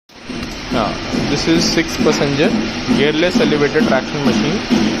This is 6 passenger gearless elevated traction machine.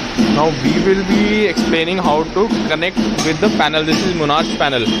 Now we will be explaining how to connect with the panel. This is Monarch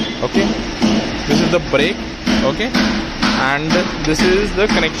panel. Okay, this is the brake. Okay, and this is the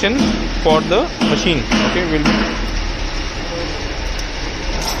connection for the machine. Okay,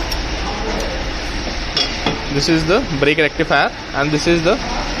 this is the brake rectifier, and this is the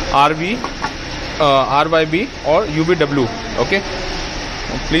RYB or UBW. Okay,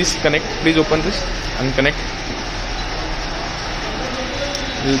 please connect. Please open this and connect.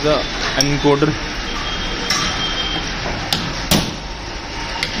 This is the encoder.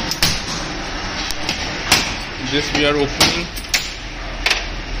 This we are opening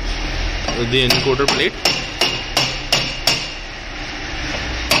the encoder plate.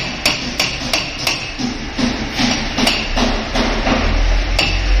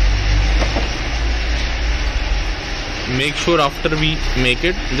 Make sure after we make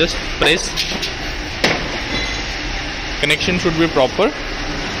it, just press. Connection should be proper.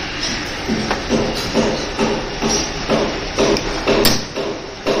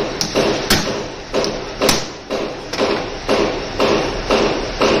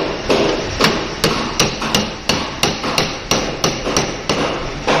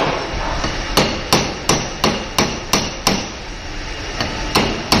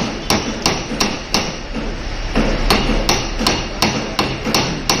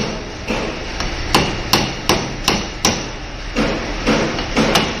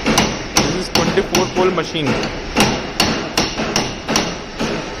 This is 24-pole machine.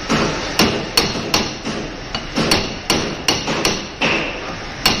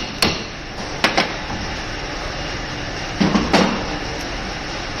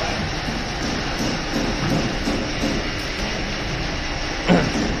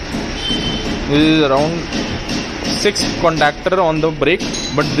 This is around 6 contactor on the brake,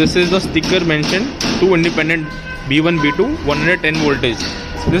 but this is the sticker mentioned 2 independent B1 B2 110 voltage.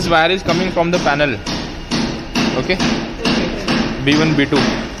 This wire is coming from the panel. Okay, B1 B2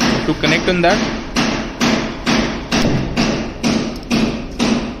 to connect on that.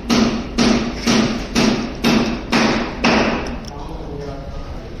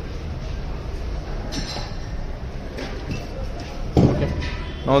 Okay,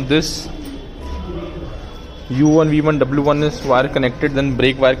 now this U1 V1 W1 is wire connected, then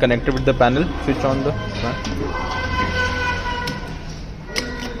brake wire connected with the panel. Switch on the fan.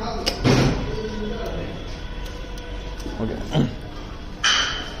 Okay.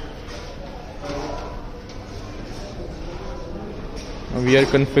 Now we are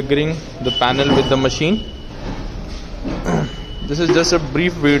configuring the panel with the machine. This is just a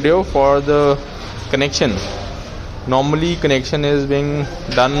brief video for the connection. Normally connection is being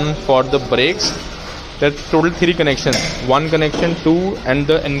done for the brakes. There's total 3 connections. 1 connection, 2, and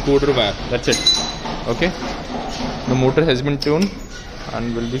the encoder wire. That's it. Okay. The motor has been tuned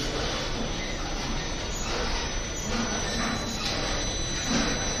and will be.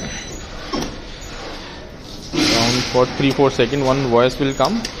 Around for 3-4 seconds, one voice will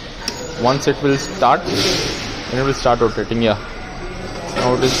come. Once it will start, and it will start rotating. Yeah.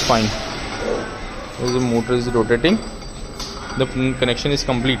 Now it is fine. The motor is rotating. The connection is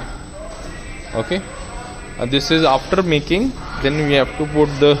complete. Okay. This is after making, then we have to put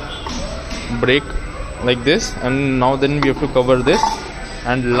the brake like this, and now then we have to cover this,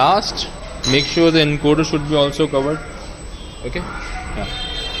 and last make sure the encoder should be also covered. Okay, yeah.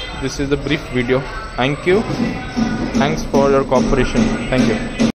 This is the brief video. Thank you. Thanks for your cooperation. Thank you.